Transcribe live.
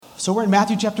So we're in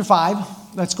Matthew chapter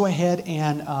 5. Let's go ahead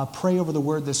and pray over the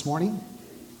word this morning.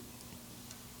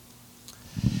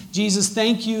 Jesus,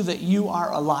 thank you that you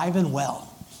are alive and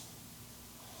well.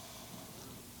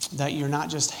 That you're not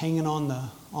just hanging on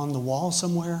the wall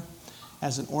somewhere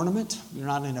as an ornament. You're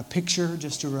not in a picture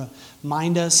just to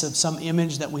remind us of some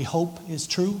image that we hope is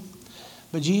true.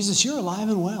 But Jesus, you're alive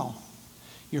and well.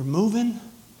 You're moving,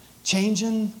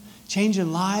 changing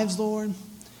lives, Lord.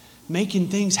 Making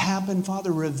things happen,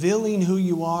 Father, revealing who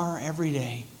you are every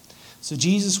day. So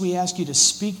Jesus, we ask you to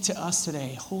speak to us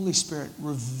today. Holy Spirit,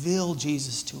 reveal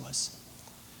Jesus to us.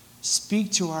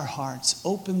 Speak to our hearts.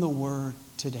 Open the word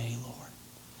today, Lord.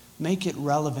 Make it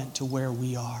relevant to where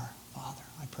we are, Father,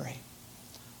 I pray.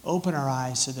 Open our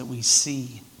eyes so that we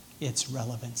see its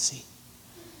relevancy.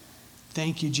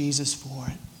 Thank you, Jesus, for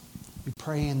it. We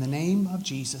pray in the name of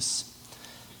Jesus.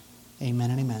 Amen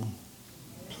and amen.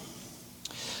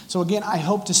 So again, I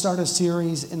hope to start a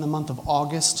series in the month of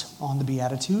August on the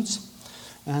Beatitudes.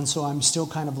 And so I'm still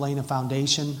kind of laying a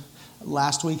foundation.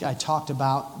 Last week I talked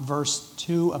about verse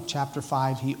 2 of chapter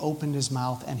 5. He opened his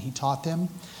mouth and he taught them.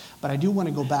 But I do want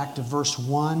to go back to verse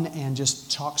 1 and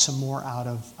just talk some more out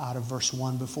of verse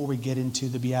 1 before we get into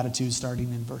the Beatitudes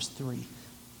starting in verse 3.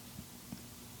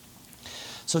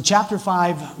 So chapter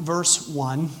 5, verse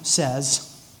 1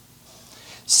 says,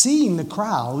 "Seeing the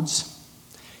crowds,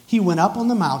 he went up on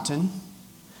the mountain,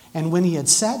 and when he had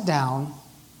sat down,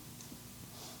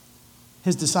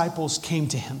 his disciples came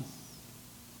to him."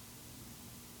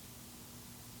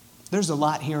 There's a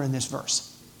lot here in this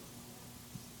verse.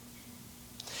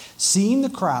 Seeing the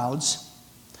crowds,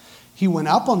 he went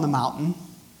up on the mountain,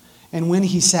 and when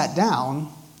he sat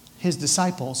down, his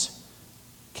disciples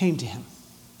came to him.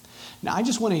 Now, I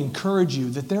just want to encourage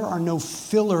you that there are no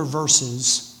filler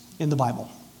verses in the Bible.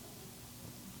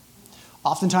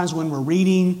 Oftentimes when we're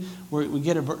reading, we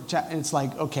get it's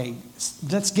like, okay,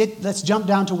 let's jump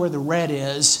down to where the red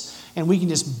is, and we can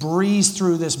just breeze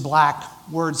through this black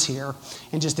words here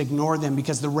and just ignore them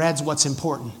because the red's what's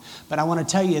important. But I want to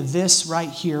tell you, this right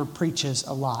here preaches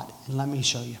a lot, and let me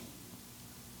show you.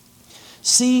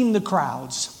 Seeing the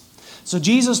crowds. So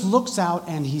Jesus looks out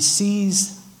and he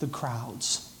sees the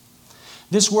crowds.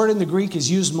 This word in the Greek is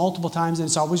used multiple times, and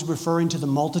it's always referring to the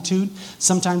multitude.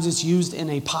 Sometimes it's used in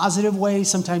a positive way.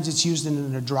 Sometimes it's used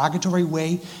in a derogatory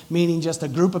way, meaning just a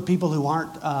group of people who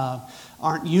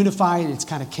aren't unified. It's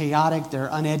kind of chaotic. They're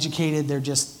uneducated. They're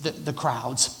just the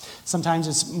crowds. Sometimes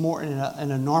it's more in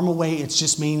a normal way. It's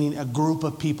just meaning a group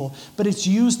of people. But it's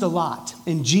used a lot,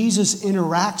 and Jesus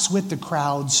interacts with the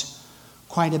crowds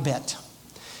quite a bit.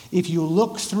 If you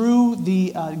look through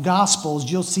the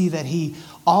Gospels, you'll see that he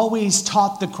always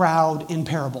taught the crowd in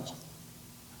parable.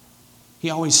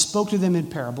 He always spoke to them in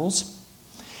parables.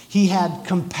 He had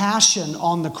compassion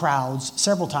on the crowds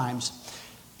several times.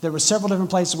 There were several different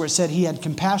places where it said he had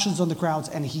compassion on the crowds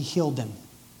and he healed them.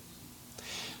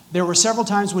 There were several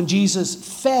times when Jesus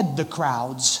fed the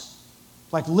crowds,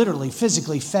 like literally,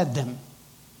 physically fed them.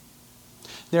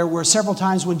 There were several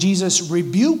times when Jesus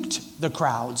rebuked the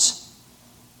crowds.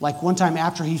 Like one time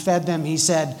after he fed them, he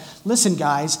said, "Listen,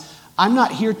 guys, I'm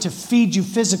not here to feed you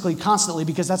physically constantly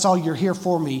because that's all you're here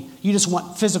for me. You just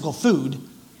want physical food.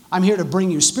 I'm here to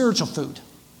bring you spiritual food."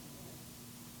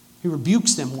 He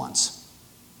rebukes them once.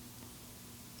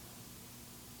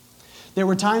 There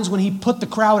were times when he put the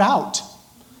crowd out.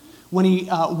 When he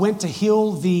went to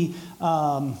heal the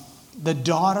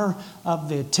daughter of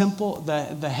the temple,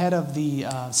 the head of the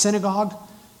synagogue,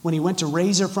 when he went to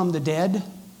raise her from the dead,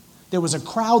 there was a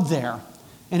crowd there.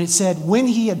 And it said, when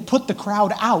he had put the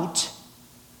crowd out,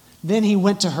 then he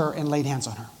went to her and laid hands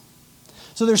on her.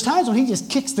 So there's times when he just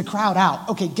kicks the crowd out.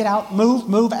 Okay, get out,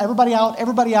 move, everybody out,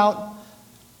 everybody out.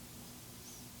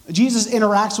 Jesus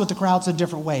interacts with the crowds in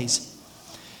different ways.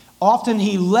 Often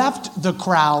he left the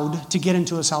crowd to get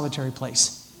into a solitary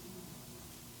place.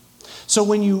 So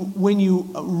when you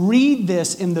read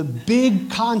this in the big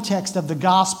context of the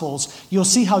Gospels, you'll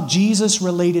see how Jesus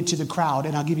related to the crowd.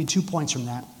 And I'll give you 2 points from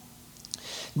that.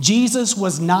 Jesus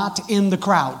was not in the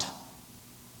crowd.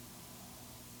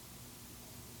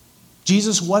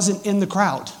 Jesus wasn't in the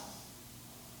crowd.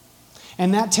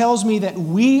 And that tells me that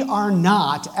we are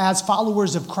not, as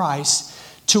followers of Christ,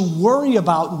 to worry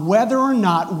about whether or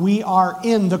not we are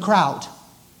in the crowd.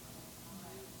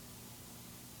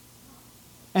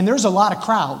 And there's a lot of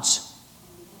crowds.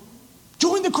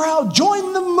 Join the crowd,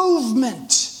 join the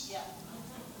movement.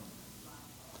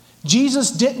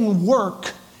 Jesus didn't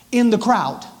work in the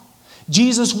crowd.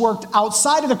 Jesus worked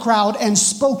outside of the crowd and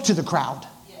spoke to the crowd.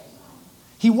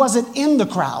 He wasn't in the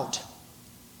crowd.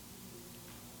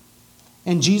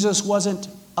 And Jesus wasn't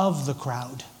of the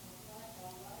crowd.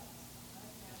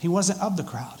 He wasn't of the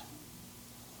crowd.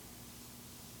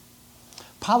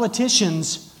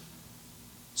 Politicians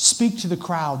speak to the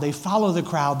crowd. They follow the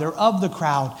crowd. They're of the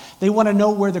crowd. They want to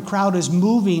know where the crowd is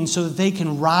moving so that they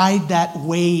can ride that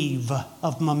wave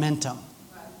of momentum.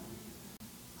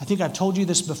 I think I've told you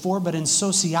this before, but in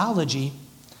sociology,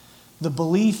 the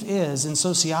belief is in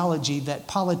sociology that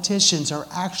politicians are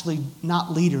actually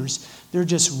not leaders. They're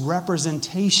just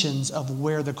representations of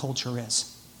where the culture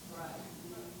is.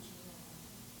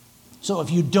 So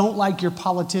if you don't like your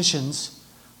politicians,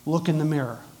 look in the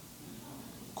mirror,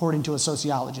 according to a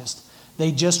sociologist.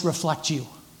 They just reflect you.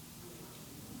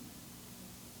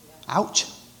 Ouch.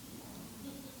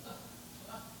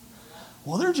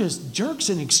 Well, they're just jerks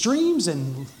and extremes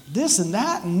and this and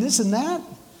that and this and that.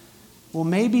 Well,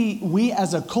 maybe we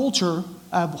as a culture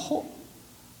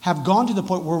have gone to the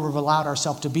point where we've allowed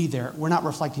ourselves to be there. We're not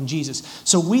reflecting Jesus.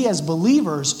 So we as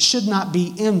believers should not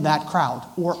be in that crowd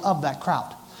or of that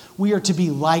crowd. We are to be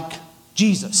like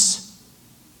Jesus.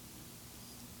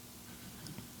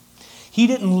 He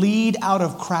didn't lead out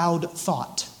of crowd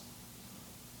thought.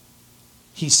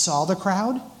 He saw the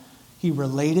crowd. He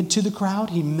related to the crowd.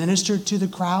 He ministered to the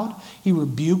crowd. He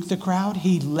rebuked the crowd.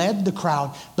 He led the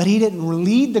crowd. But he didn't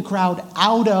lead the crowd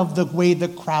out of the way the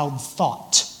crowd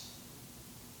thought.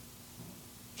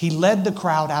 He led the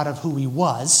crowd out of who he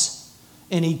was.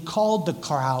 And he called the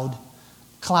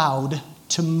cloud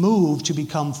to move to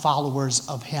become followers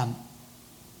of him.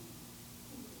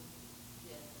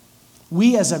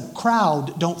 We as a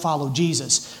crowd don't follow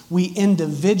Jesus. We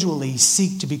individually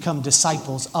seek to become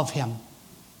disciples of him.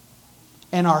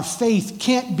 And our faith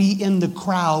can't be in the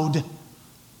crowd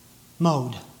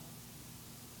mode.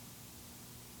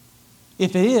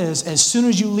 If it is, as soon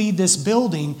as you leave this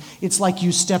building, it's like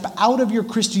you step out of your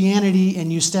Christianity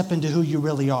and you step into who you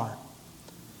really are.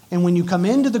 And when you come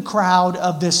into the crowd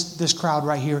of this crowd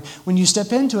right here, when you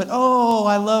step into it, oh,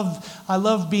 I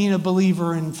love being a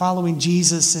believer and following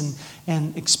Jesus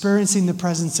and experiencing the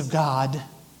presence of God.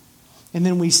 And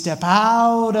then we step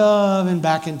out of and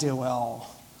back into, well,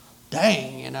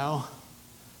 dang,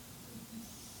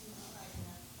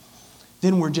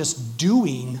 Then we're just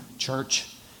doing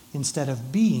church instead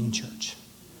of being church.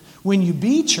 When you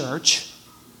be church,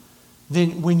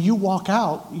 then when you walk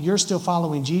out, you're still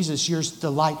following Jesus. You're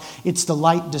the light. It's the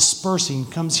light dispersing.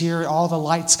 Comes here, all the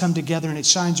lights come together and it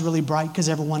shines really bright because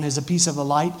everyone is a piece of the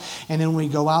light. And then when we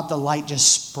go out, the light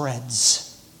just spreads.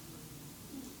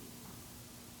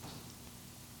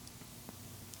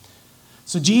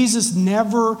 So Jesus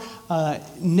never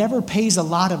pays a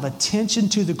lot of attention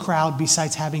to the crowd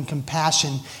besides having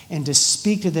compassion and to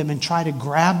speak to them and try to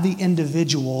grab the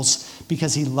individuals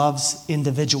because he loves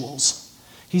individuals.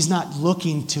 He's not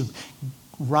looking to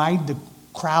ride the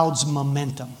crowd's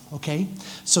momentum, okay?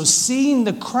 So seeing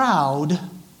the crowd,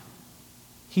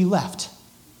 he left.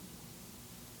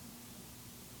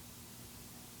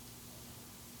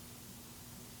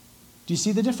 Do you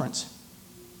see the difference?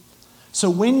 So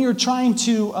when you're trying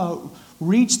to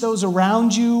reach those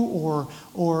around you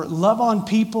or love on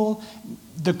people,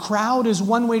 the crowd is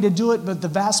one way to do it, but the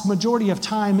vast majority of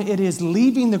time it is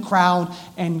leaving the crowd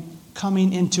and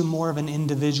coming into more of an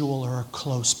individual or a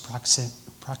close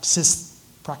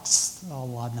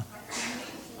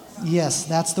Yes,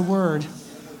 that's the word.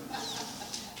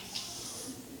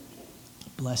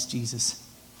 Bless Jesus.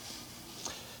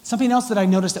 Something else that I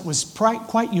noticed that was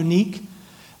quite unique.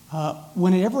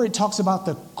 Whenever it talks about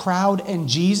the crowd and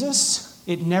Jesus,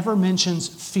 it never mentions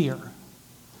fear.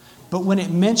 But when it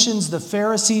mentions the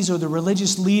Pharisees or the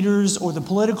religious leaders or the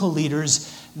political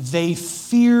leaders, they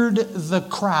feared the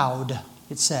crowd,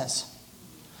 it says.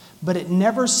 But it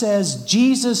never says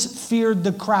Jesus feared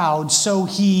the crowd, so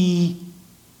it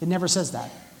never says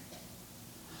that.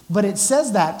 But it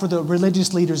says that for the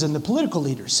religious leaders and the political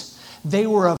leaders. They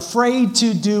were afraid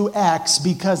to do X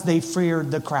because they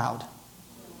feared the crowd.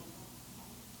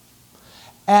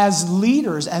 As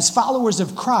leaders, as followers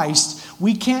of Christ,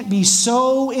 we can't be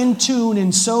so in tune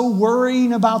and so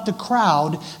worrying about the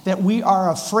crowd that we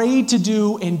are afraid to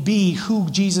do and be who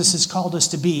Jesus has called us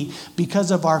to be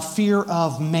because of our fear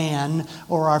of man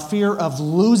or our fear of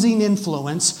losing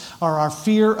influence or our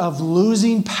fear of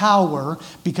losing power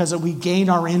because we gain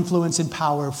our influence and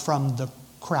power from the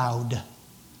crowd.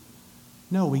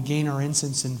 No, we gain our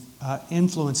influence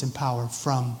and power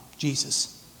from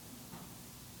Jesus.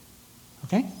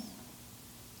 Okay?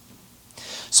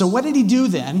 So what did he do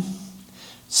then?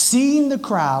 Seeing the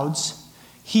crowds,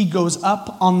 he goes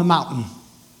up on the mountain.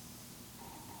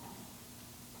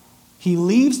 He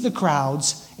leaves the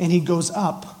crowds and he goes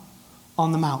up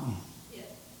on the mountain.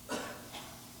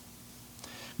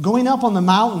 Going up on the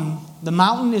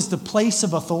mountain is the place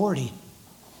of authority.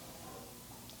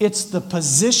 It's the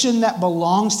position that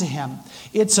belongs to him.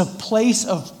 It's a place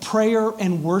of prayer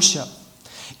and worship.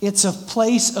 It's a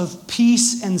place of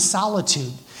peace and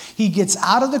solitude. He gets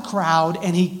out of the crowd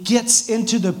and he gets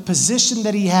into the position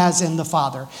that he has in the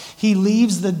Father. He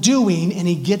leaves the doing and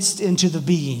he gets into the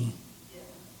being.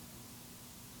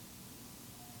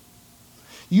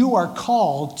 You are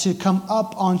called to come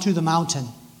up onto the mountain.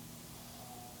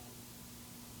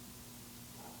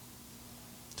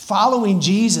 Following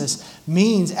Jesus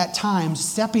means at times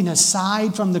stepping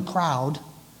aside from the crowd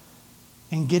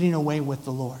and getting away with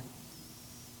the Lord.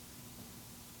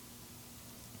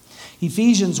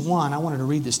 Ephesians 1, I wanted to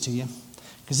read this to you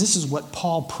because this is what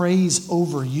Paul prays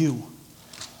over you.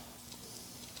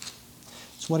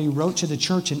 It's what he wrote to the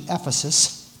church in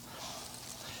Ephesus.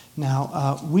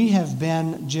 Now, we have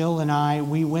been, Jill and I,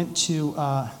 we went to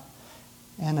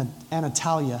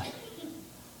Antalya,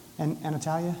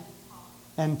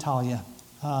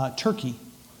 Turkey,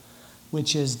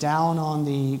 which is down on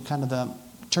the kind of the,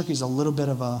 Turkey's a little bit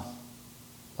of a,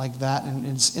 like that, and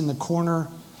it's in the corner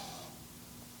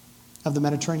of the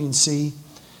Mediterranean Sea,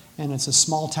 and it's a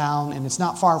small town, and it's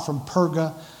not far from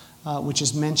Perga, which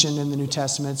is mentioned in the New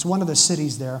Testament. It's one of the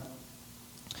cities there.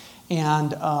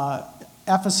 And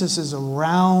Ephesus is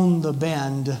around the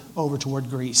bend over toward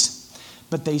Greece.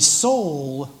 But they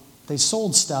sold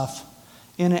stuff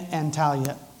in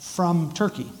Antalya from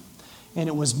Turkey. And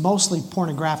it was mostly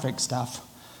pornographic stuff.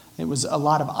 It was a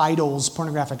lot of idols,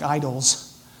 pornographic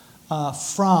idols,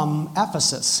 from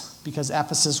Ephesus, because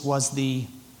Ephesus was the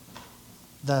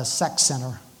sex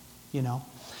center, you know.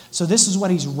 So this is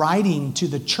what he's writing to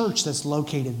the church that's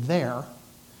located there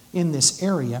in this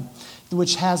area,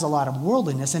 which has a lot of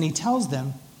worldliness. And he tells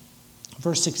them,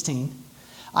 verse 16,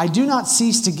 I do not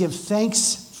cease to give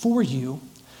thanks for you,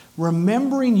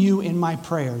 remembering you in my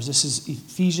prayers. This is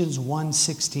Ephesians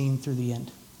 1:16 through the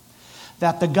end.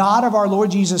 That the God of our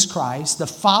Lord Jesus Christ, the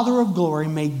Father of glory,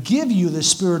 may give you the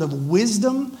spirit of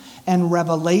wisdom and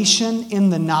revelation in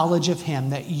the knowledge of him,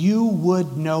 that you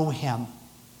would know him,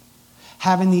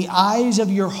 having the eyes of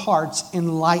your hearts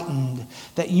enlightened,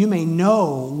 that you may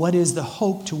know what is the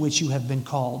hope to which you have been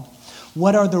called.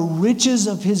 What are the riches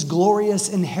of his glorious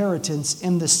inheritance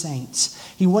in the saints?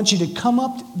 He wants you to come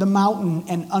up the mountain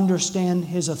and understand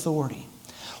his authority.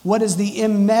 What is the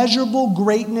immeasurable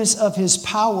greatness of his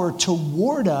power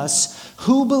toward us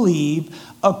who believe,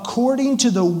 according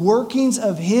to the workings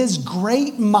of his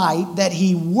great might that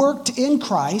he worked in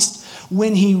Christ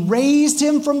when he raised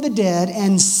him from the dead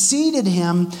and seated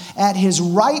him at his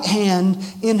right hand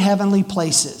in heavenly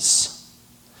places,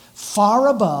 far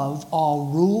above all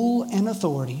rule and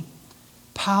authority,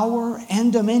 power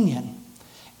and dominion,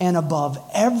 and above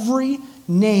every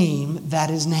name that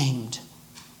is named,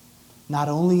 not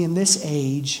only in this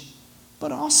age,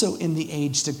 but also in the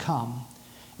age to come.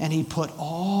 And he put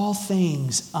all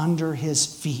things under his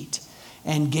feet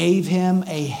and gave him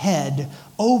a head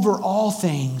over all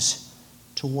things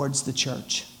towards the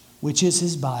church, which is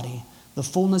his body, the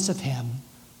fullness of him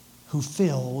who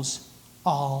fills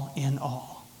all in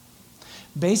all.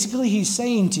 Basically, he's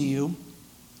saying to you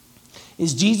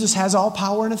is Jesus has all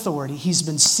power and authority. He's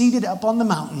been seated up on the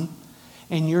mountain,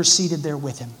 and you're seated there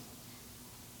with him.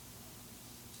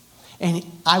 And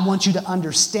I want you to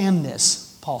understand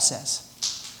this, Paul says,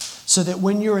 so that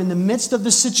when you're in the midst of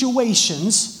the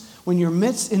situations, when you're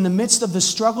in the midst of the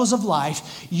struggles of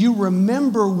life, you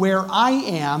remember where I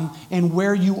am and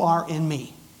where you are in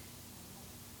me.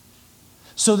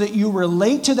 So that you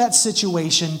relate to that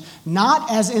situation,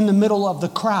 not as in the middle of the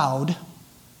crowd,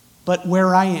 but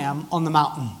where I am on the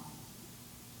mountain.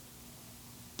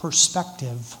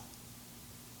 Perspective.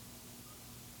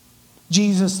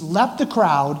 Jesus left the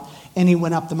crowd and he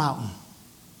went up the mountain.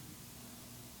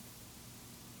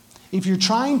 If you're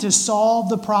trying to solve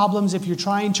the problems, if you're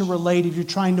trying to relate, if you're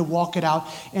trying to walk it out,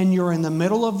 and you're in the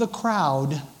middle of the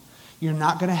crowd, you're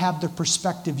not going to have the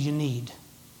perspective you need.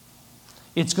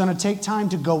 It's going to take time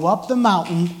to go up the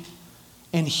mountain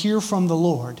and hear from the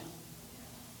Lord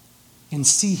and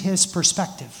see his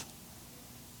perspective.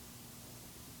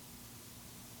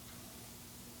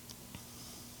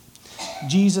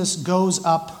 Jesus goes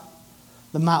up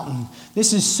the mountain.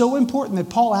 This is so important that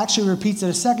Paul actually repeats it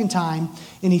a second time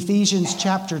in Ephesians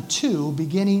chapter 2,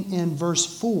 beginning in verse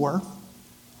 4.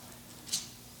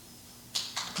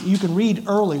 You can read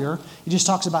earlier. He just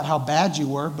talks about how bad you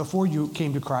were before you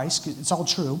came to Christ. It's all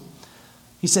true.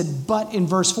 He said, but in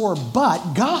verse 4,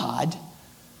 but God,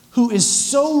 who is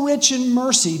so rich in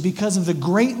mercy because of the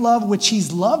great love which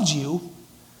he's loved you,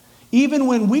 even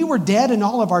when we were dead in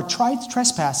all of our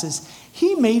trespasses,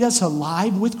 he made us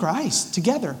alive with Christ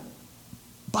together.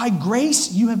 By grace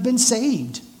you have been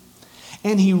saved.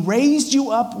 And he raised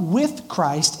you up with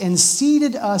Christ and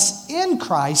seated us in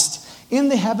Christ in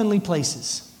the heavenly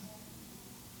places.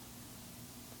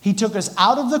 He took us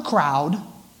out of the crowd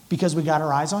because we got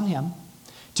our eyes on him.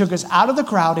 Took us out of the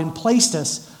crowd and placed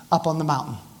us up on the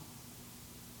mountain.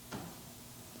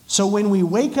 So when we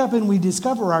wake up and we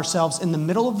discover ourselves in the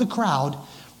middle of the crowd,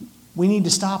 we need to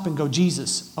stop and go,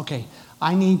 Jesus, okay,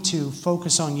 I need to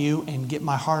focus on you and get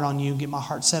my heart on you, get my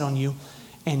heart set on you,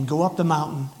 and go up the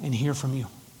mountain and hear from you.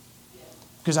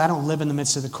 Because I don't live in the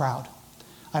midst of the crowd.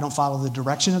 I don't follow the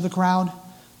direction of the crowd.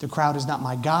 The crowd is not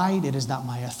my guide. It is not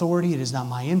my authority. It is not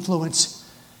my influence.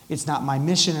 It's not my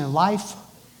mission in life.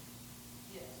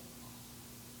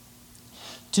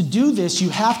 To do this, you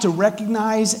have to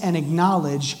recognize and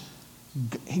acknowledge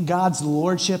God's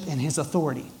lordship and his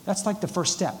authority. That's like the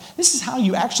first step. This is how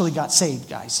you actually got saved,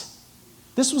 guys.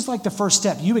 This was like the first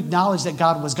step. You acknowledged that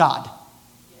God was God.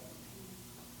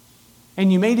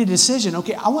 And you made a decision,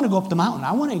 okay, I want to go up the mountain.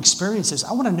 I want to experience this.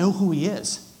 I want to know who he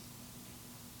is.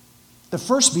 The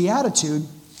first beatitude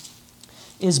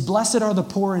is blessed are the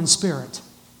poor in spirit.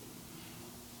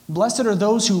 Blessed are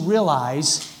those who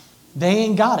realize they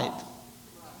ain't got it.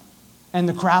 And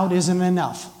the crowd isn't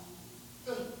enough.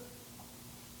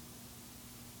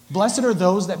 Blessed are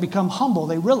those that become humble.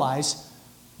 They realize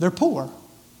they're poor.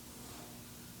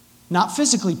 Not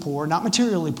physically poor, not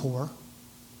materially poor,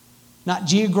 not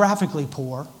geographically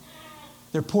poor.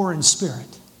 They're poor in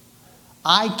spirit.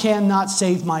 I cannot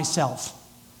save myself.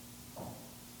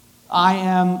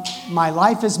 My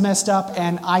life is messed up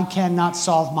and I cannot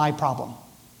solve my problem.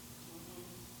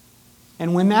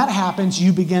 And when that happens,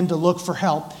 you begin to look for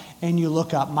help and you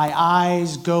look up. My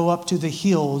eyes go up to the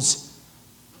hills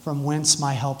from whence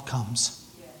my help comes.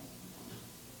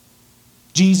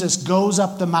 Jesus goes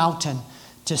up the mountain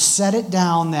to set it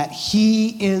down that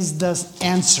he is the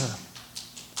answer.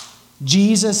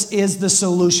 Jesus is the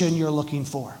solution you're looking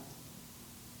for.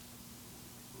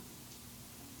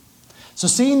 So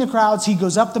seeing the crowds, he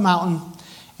goes up the mountain,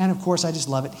 and of course, I just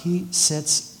love it. He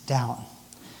sits down.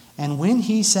 And when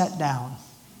he sat down,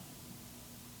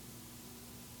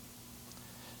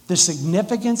 the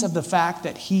significance of the fact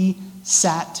that he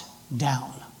sat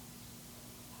down.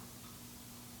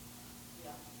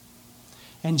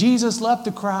 And Jesus left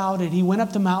the crowd and he went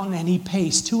up the mountain and he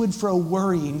paced to and fro,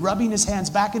 worrying, rubbing his hands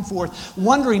back and forth,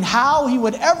 wondering how he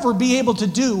would ever be able to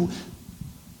do.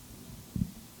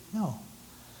 No.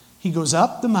 He goes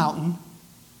up the mountain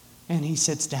and he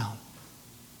sits down.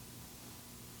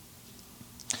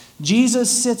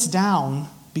 Jesus sits down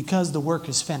because the work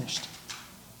is finished.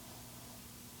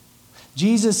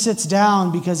 Jesus sits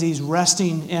down because he's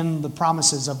resting in the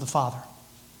promises of the Father.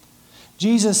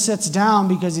 Jesus sits down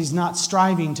because he's not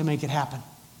striving to make it happen.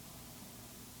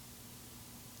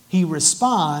 He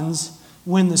responds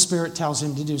when the Spirit tells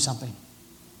him to do something.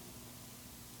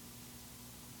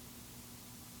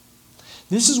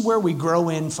 This is where we grow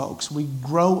in, folks. We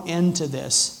grow into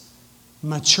this,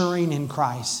 maturing in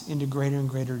Christ into greater and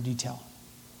greater detail.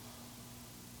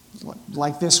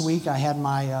 Like this week, I had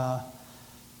my,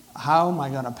 how am I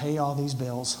going to pay all these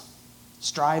bills?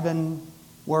 Striving,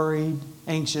 worried,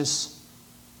 anxious.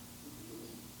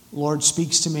 Lord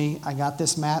speaks to me. I got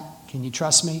this, Matt. Can you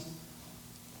trust me?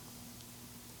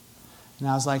 And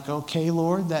I was like, okay,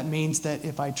 Lord, that means that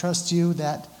if I trust you,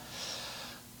 that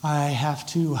I have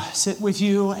to sit with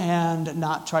you and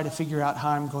not try to figure out how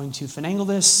I'm going to finagle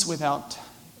this without,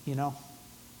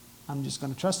 I'm just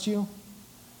going to trust you.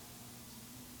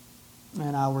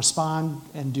 And I'll respond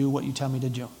and do what you tell me to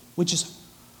do, which is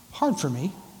hard for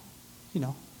me,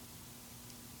 And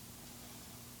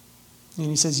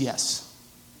he says, yes.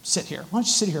 Sit here. Why don't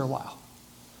you sit here a while?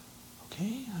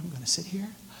 Okay, I'm going to sit here.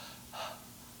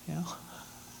 And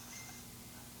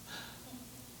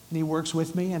he works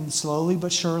with me, and slowly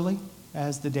but surely,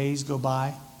 as the days go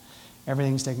by,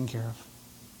 everything's taken care of.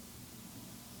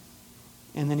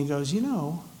 And then he goes,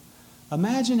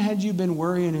 imagine had you been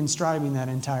worrying and striving that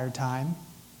entire time.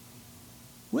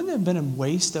 Wouldn't it have been a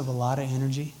waste of a lot of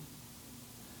energy?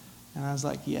 And I was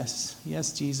like, yes,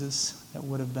 Jesus, that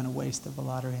would have been a waste of a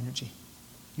lot of energy.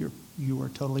 You are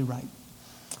totally right.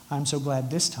 I'm so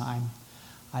glad this time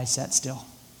I sat still.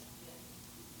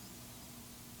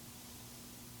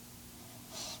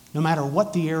 No matter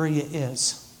what the area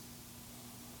is,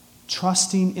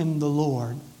 trusting in the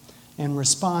Lord and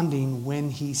responding when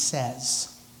he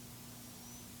says.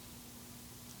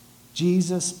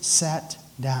 Jesus sat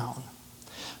down.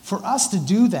 For us to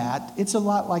do that, it's a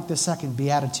lot like the second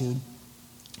beatitude.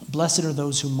 Blessed are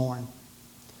those who mourn.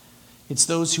 It's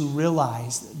those who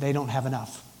realize they don't have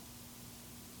enough.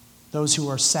 Those who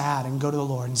are sad and go to the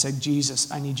Lord and say, Jesus,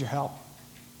 I need your help.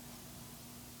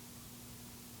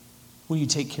 will you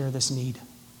take care of this need?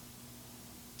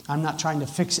 I'm not trying to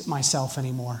fix it myself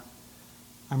anymore.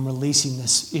 I'm releasing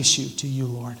this issue to you,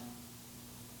 Lord.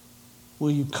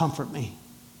 Will you comfort me?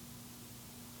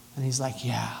 And he's like,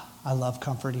 yeah, I love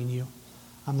comforting you.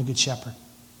 I'm the good shepherd.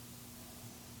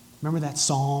 Remember that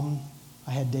psalm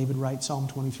I had David write, Psalm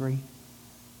 23?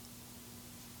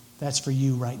 That's for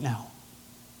you right now.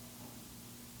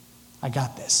 I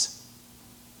got this.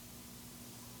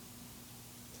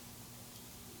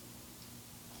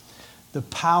 The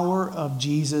power of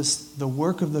Jesus, the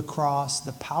work of the cross,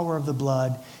 the power of the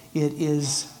blood, it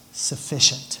is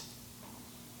sufficient.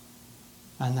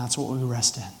 And that's what we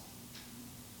rest in.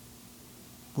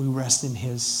 We rest in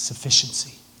his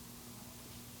sufficiency.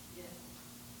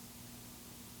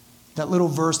 That little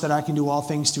verse that I can do all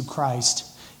things through Christ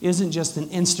isn't just an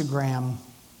Instagram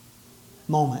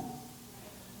moment.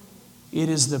 It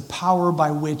is the power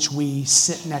by which we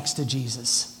sit next to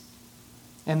Jesus.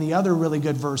 And the other really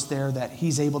good verse there, that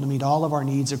he's able to meet all of our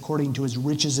needs according to his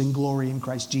riches and glory in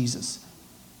Christ Jesus.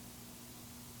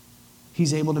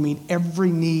 He's able to meet every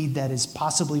need that is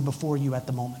possibly before you at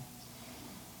the moment.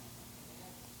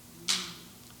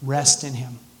 Rest in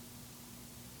him.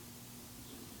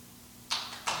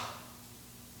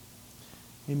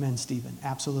 Amen, Stephen.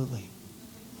 Absolutely.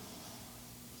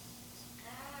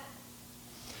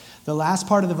 The last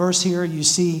part of the verse here, you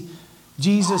see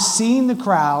Jesus seeing the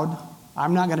crowd.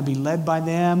 I'm not going to be led by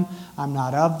them. I'm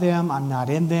not of them. I'm not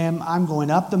in them. I'm going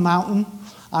up the mountain.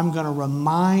 I'm going to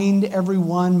remind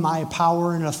everyone my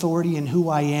power and authority and who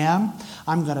I am.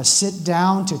 I'm going to sit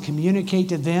down to communicate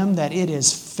to them that it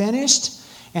is finished.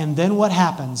 And then what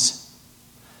happens?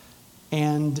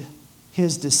 And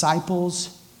his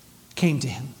disciples came to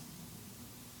him.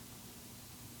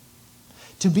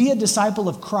 To be a disciple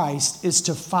of Christ is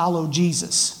to follow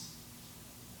Jesus.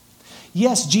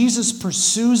 Yes, Jesus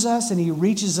pursues us and he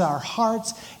reaches our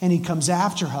hearts and he comes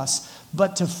after us.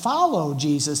 But to follow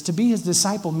Jesus, to be his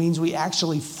disciple, means we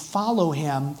actually follow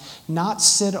him, not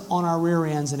sit on our rear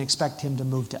ends and expect him to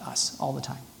move to us all the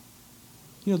time.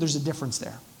 You know, there's a difference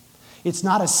there. It's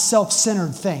not a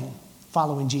self-centered thing,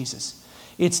 following Jesus.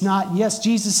 It's not, yes,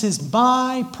 Jesus is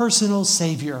my personal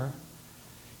Savior.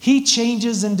 He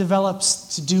changes and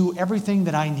develops to do everything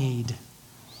that I need.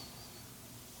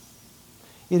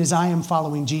 It is, I am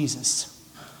following Jesus.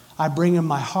 I bring him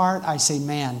my heart. I say,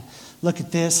 man, look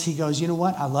at this. He goes, you know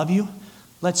what? I love you.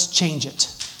 Let's change it.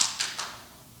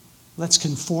 Let's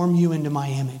conform you into my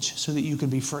image so that you can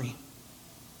be free.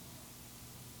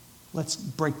 Let's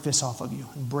break this off of you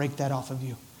and break that off of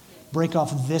you. Break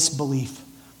off this belief.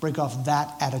 Break off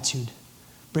that attitude.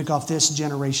 Break off this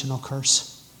generational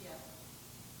curse.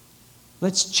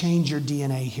 Let's change your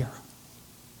DNA here.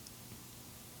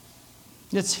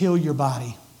 Let's heal your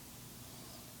body.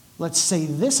 Let's say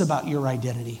this about your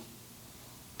identity,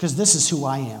 because this is who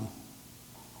I am.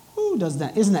 Who does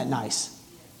that? Isn't that nice?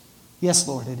 Yes,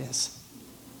 Lord, it is.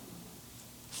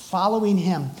 Following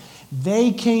him.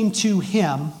 They came to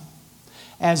him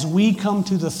as we come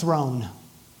to the throne.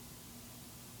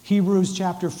 Hebrews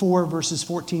chapter 4, verses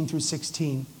 14 through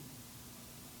 16.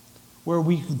 Where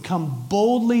we can come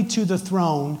boldly to the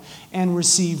throne and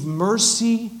receive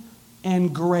mercy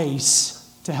and grace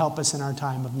to help us in our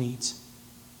time of needs.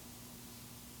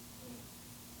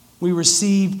 We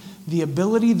receive the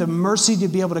ability, the mercy to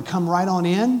be able to come right on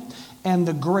in, and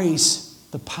the grace,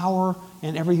 the power,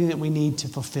 and everything that we need to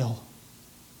fulfill.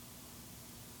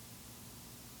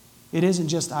 It isn't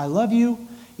just, I love you.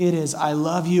 It is, I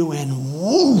love you, and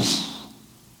woof.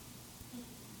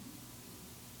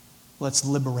 Let's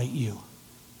liberate you.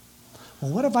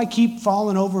 Well, what if I keep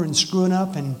falling over and screwing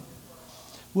up?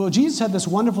 Well, Jesus had this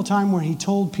wonderful time where he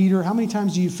told Peter, how many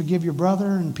times do you forgive your brother?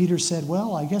 And Peter said,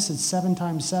 well, I guess it's 7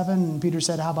 times 7. And Peter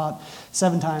said, how about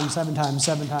 7 times, 7 times,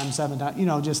 7 times, 7 times? You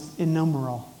know, just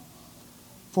innumerable.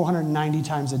 490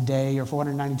 times a day or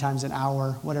 490 times an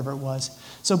hour, whatever it was.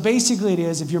 So basically it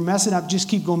is, if you're messing up, just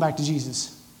keep going back to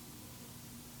Jesus.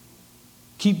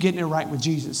 Keep getting it right with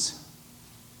Jesus.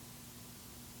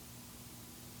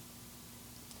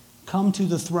 Come to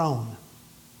the throne.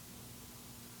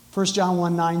 1 John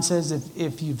 1:9 says,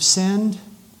 if you've sinned,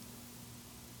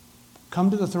 come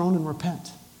to the throne and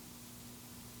repent.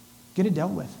 Get it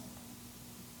dealt with.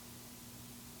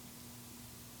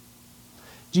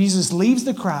 Jesus leaves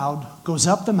the crowd, goes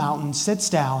up the mountain, sits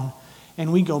down,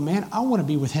 and we go, man, I want to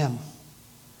be with him.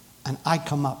 And I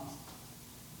come up.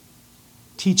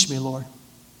 Teach me, Lord.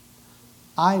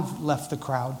 I've left the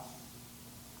crowd.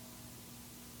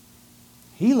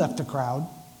 He left the crowd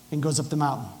and goes up the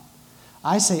mountain.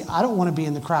 I say, I don't want to be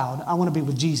in the crowd. I want to be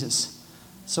with Jesus.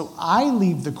 So I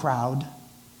leave the crowd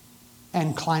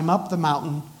and climb up the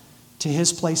mountain to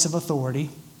his place of authority,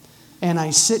 and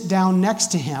I sit down next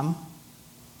to him.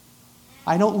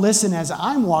 I don't listen as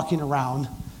I'm walking around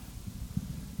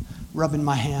rubbing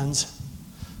my hands.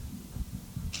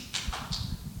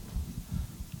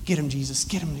 Get him, Jesus.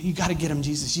 Get him. You got to get him,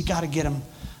 Jesus. You got to get him.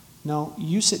 No,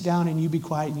 you sit down and you be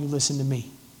quiet and you listen to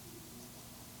me.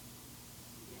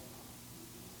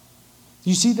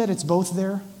 You see that it's both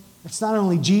there? It's not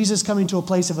only Jesus coming to a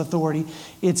place of authority,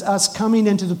 it's us coming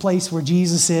into the place where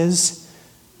Jesus is,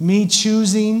 me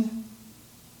choosing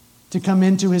to come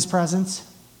into his presence,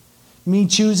 me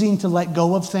choosing to let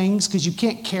go of things, because you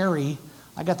can't carry.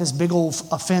 I got this big old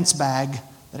offense bag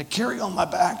that I carry on my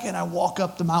back and I walk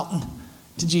up the mountain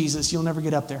to Jesus. You'll never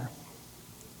get up there.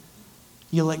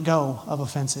 You let go of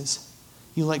offenses.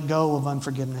 You let go of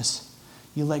unforgiveness.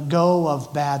 You let go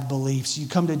of bad beliefs. You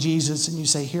come to Jesus and you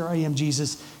say, here I am,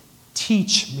 Jesus,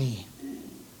 teach me.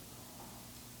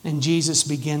 And Jesus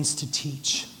begins to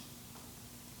teach.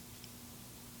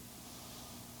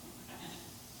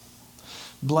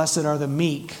 Blessed are the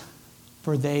meek,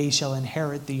 for they shall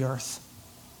inherit the earth.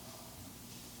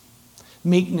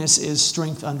 Meekness is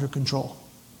strength under control.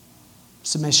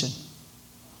 Submission.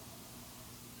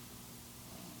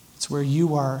 It's where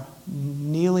you are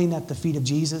kneeling at the feet of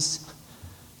Jesus.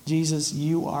 Jesus,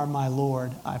 you are my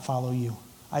Lord. I follow you.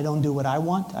 I don't do what I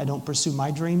want. I don't pursue my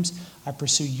dreams. I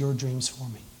pursue your dreams for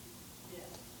me.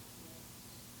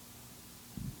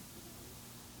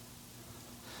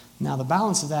 Now, the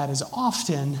balance of that is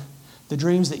often the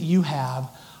dreams that you have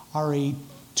are a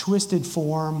twisted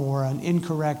form or an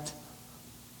incorrect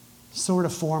sort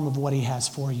of form of what he has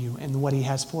for you. And what he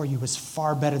has for you is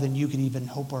far better than you could even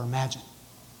hope or imagine.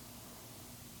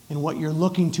 And what you're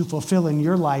looking to fulfill in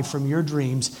your life from your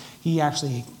dreams, he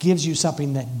actually gives you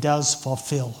something that does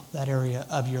fulfill that area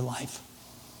of your life.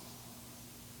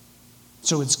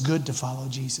 So it's good to follow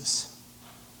Jesus.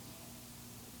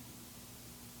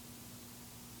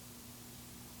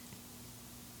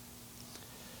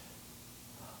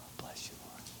 Bless you,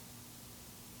 Lord.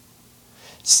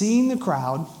 Seeing the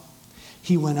crowd,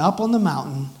 he went up on the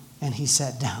mountain and he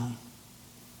sat down.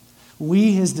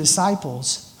 We, his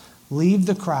disciples, leave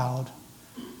the crowd,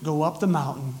 go up the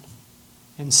mountain,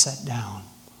 and sit down.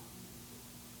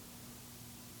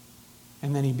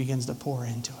 And then he begins to pour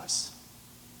into us.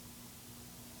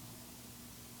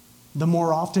 The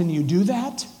more often you do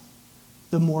that,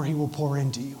 the more he will pour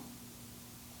into you.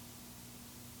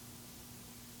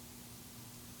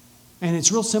 And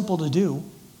it's real simple to do.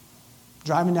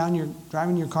 Driving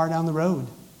your car down the road.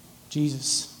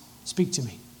 Jesus, speak to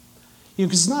me.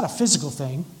 Because it's not a physical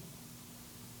thing.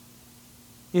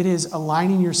 It is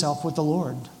aligning yourself with the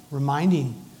Lord,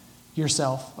 reminding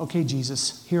yourself, okay,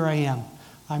 Jesus, here I am.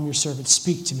 I'm your servant.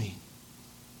 Speak to me.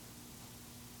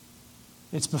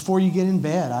 It's before you get in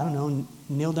bed. I don't know,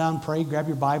 kneel down, pray, grab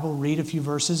your Bible, read a few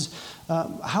verses.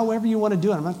 However you want to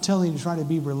do it. I'm not telling you to try to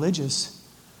be religious,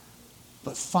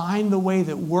 but find the way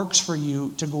that works for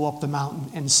you to go up the mountain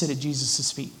and sit at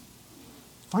Jesus' feet.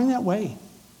 Find that way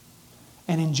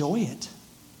and enjoy it.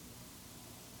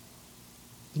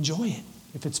 Enjoy it.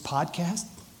 If it's podcast,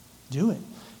 do it.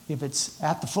 If it's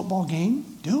at the football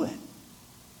game, do it.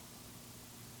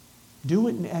 Do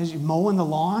it as you're mowing the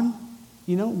lawn.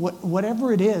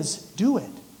 Whatever it is, do it.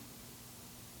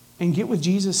 And get with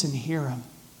Jesus and hear him,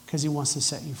 because he wants to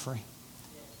set you free.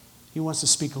 He wants to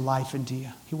speak life into you.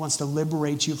 He wants to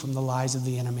liberate you from the lies of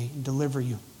the enemy and deliver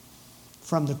you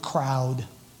from the crowd,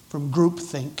 from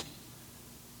groupthink.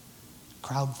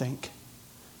 Crowdthink.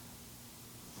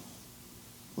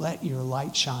 Let your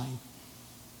light shine.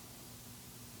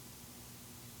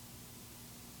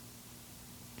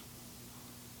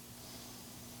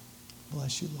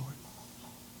 Bless you, Lord.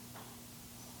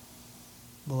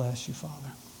 Bless you,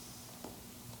 Father.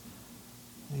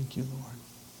 Thank you, Lord.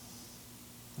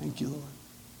 Thank you, Lord.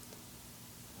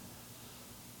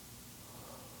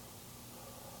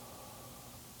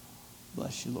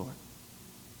 Bless you, Lord.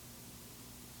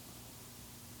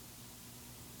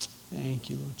 Thank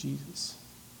you, Lord Jesus.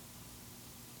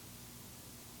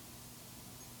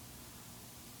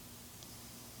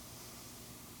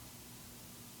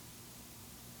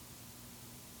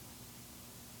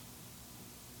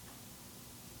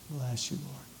 Bless you,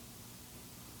 Lord.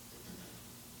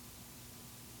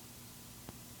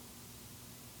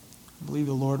 I believe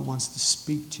the Lord wants to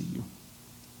speak to you.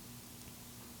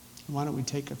 Why don't we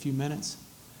take a few minutes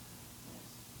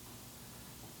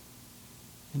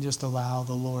and just allow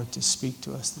the Lord to speak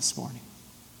to us this morning.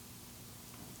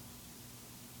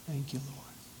 Thank you, Lord.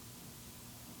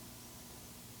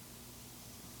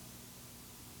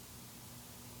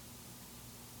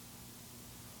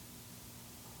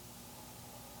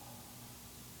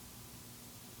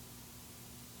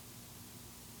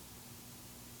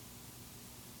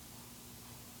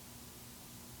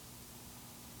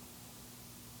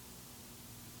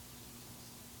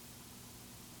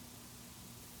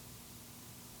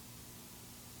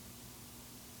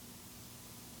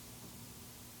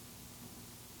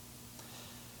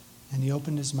 And he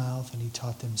opened his mouth and he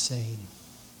taught them, saying,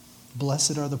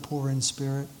 Blessed are the poor in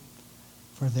spirit,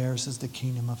 for theirs is the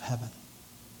kingdom of heaven.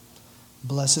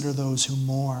 Blessed are those who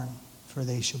mourn, for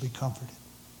they shall be comforted.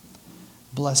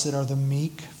 Blessed are the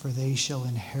meek, for they shall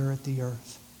inherit the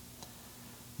earth.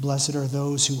 Blessed are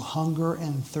those who hunger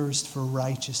and thirst for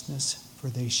righteousness, for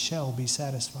they shall be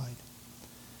satisfied.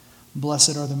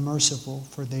 Blessed are the merciful,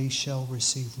 for they shall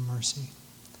receive mercy.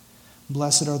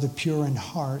 Blessed are the pure in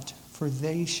heart, for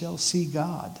they shall see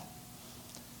God.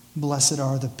 Blessed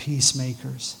are the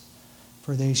peacemakers,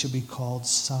 for they shall be called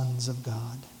sons of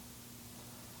God.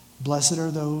 Blessed are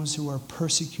those who are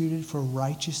persecuted for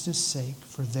righteousness' sake,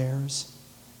 for theirs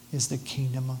is the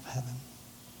kingdom of heaven.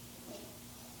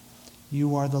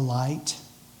 You are the light,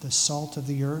 the salt of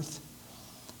the earth,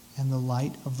 and the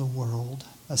light of the world.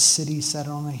 A city set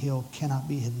on a hill cannot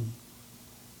be hidden.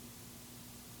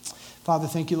 Father,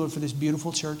 thank you, Lord, for this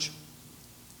beautiful church.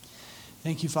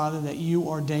 Thank you, Father, that you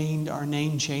ordained our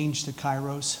name change to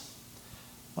Kairos,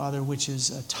 Father, which is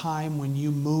a time when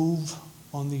you move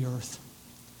on the earth.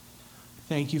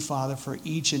 Thank you, Father, for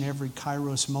each and every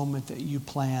Kairos moment that you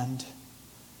planned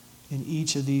in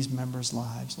each of these members'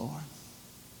 lives, Lord.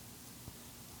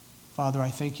 Father, I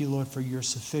thank you, Lord, for your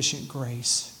sufficient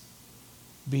grace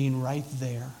being right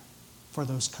there for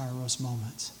those Kairos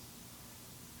moments,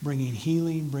 bringing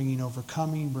healing, bringing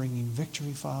overcoming, bringing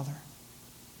victory, Father,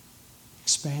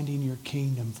 expanding your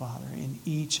kingdom, Father, in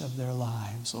each of their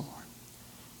lives, Lord,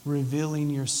 revealing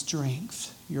your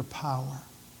strength, your power.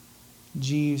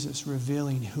 Jesus,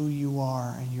 revealing who you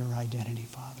are and your identity,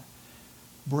 Father.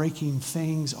 Breaking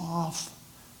things off,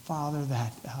 Father,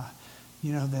 that,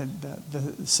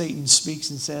 that Satan speaks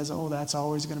and says, oh, that's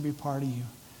always going to be part of you.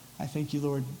 I thank you,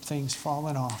 Lord, things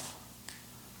falling off,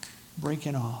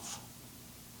 breaking into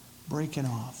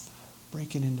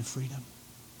freedom.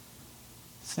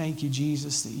 Thank you,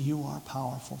 Jesus, that you are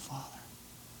powerful, Father,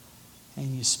 and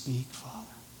you speak, Father.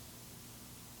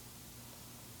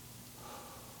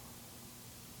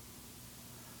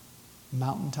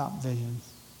 Mountaintop vision.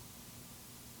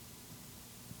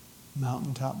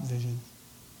 Mountaintop vision.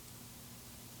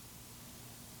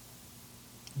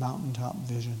 Mountaintop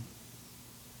vision.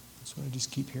 That's what I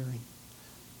just keep hearing.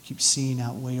 Keep seeing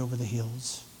out way over the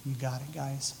hills. You got it,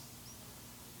 guys.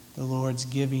 The Lord's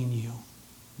giving you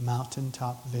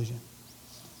mountaintop vision.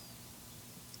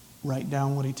 Write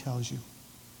down what he tells you.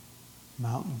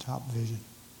 Mountaintop vision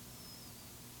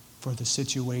for the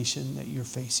situation that you're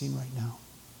facing right now.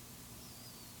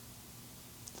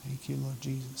 Thank you, Lord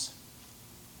Jesus.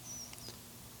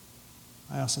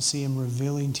 I also see him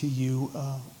revealing to you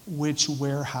which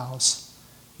warehouse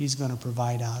he's going to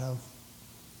provide out of,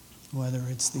 whether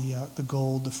it's the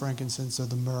gold, the frankincense, or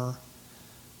the myrrh,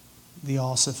 the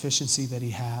all-sufficiency that he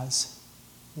has,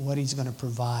 what he's going to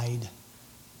provide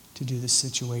to do this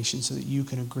situation so that you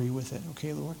can agree with it.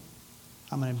 Okay, Lord,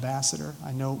 I'm an ambassador.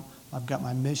 I know I've got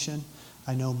my mission.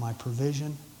 I know my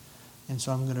provision. And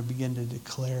so I'm going to begin to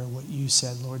declare what you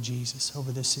said, Lord Jesus,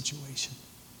 over this situation.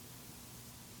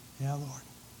 Yeah, Lord,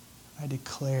 I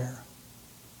declare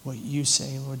what you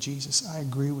say, Lord Jesus. I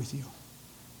agree with you.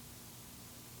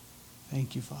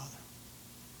 Thank you, Father.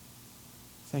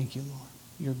 Thank you, Lord.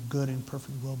 Your good and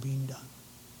perfect will being done.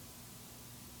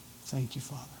 Thank you,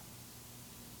 Father.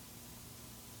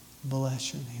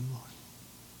 Bless your name, Lord.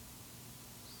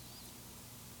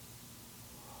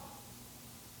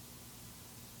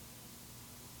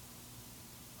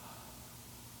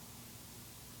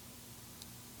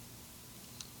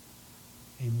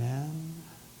 Amen,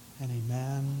 and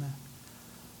amen,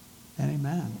 and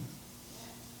amen.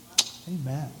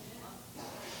 Amen.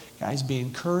 Guys, be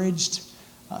encouraged.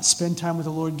 Spend time with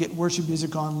the Lord. Get worship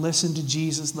music on. Listen to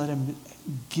Jesus. Let him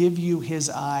give you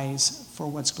his eyes for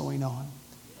what's going on.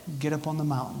 Get up on the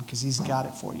mountain because he's got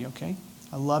it for you, okay?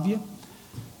 I love you.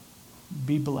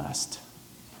 Be blessed.